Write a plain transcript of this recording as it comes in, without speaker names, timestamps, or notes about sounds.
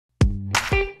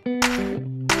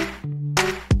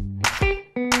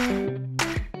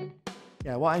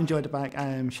Yeah, what I enjoyed about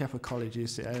Sheffield College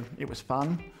is it was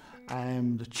fun.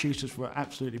 The tutors were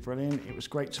absolutely brilliant. It was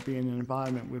great to be in an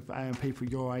environment with people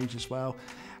your age as well,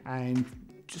 and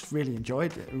just really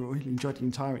enjoyed it. Really enjoyed the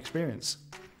entire experience.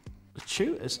 The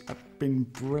tutors have been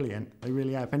brilliant. They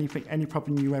really have. Any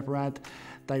problem you ever had,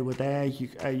 they were there.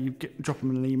 You drop them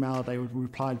an email, they would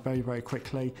reply very, very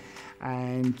quickly.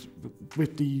 And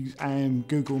with the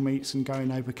Google Meets and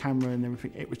going over camera and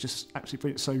everything, it was just absolutely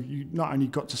brilliant. So you not only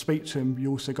got to speak to them, you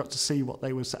also got to see what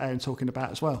they were talking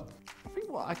about as well. I think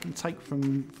what I can take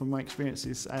from my experience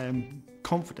is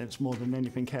confidence more than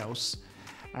anything else.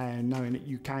 And knowing that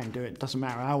you can do it, doesn't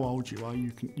matter how old you are,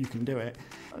 you can do it.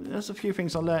 There's a few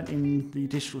things I learnt in the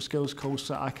digital skills course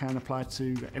that I can apply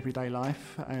to everyday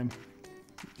life.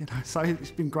 So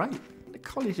it's been great. The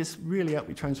college has really helped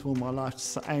me transform my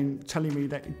life, and telling me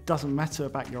that it doesn't matter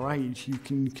about your age, you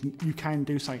can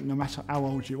do something no matter how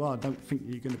old you are. Don't think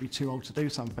you're going to be too old to do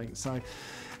something. So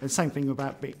the same thing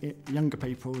about younger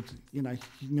people, you're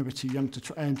never too young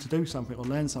to do something or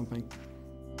learn something.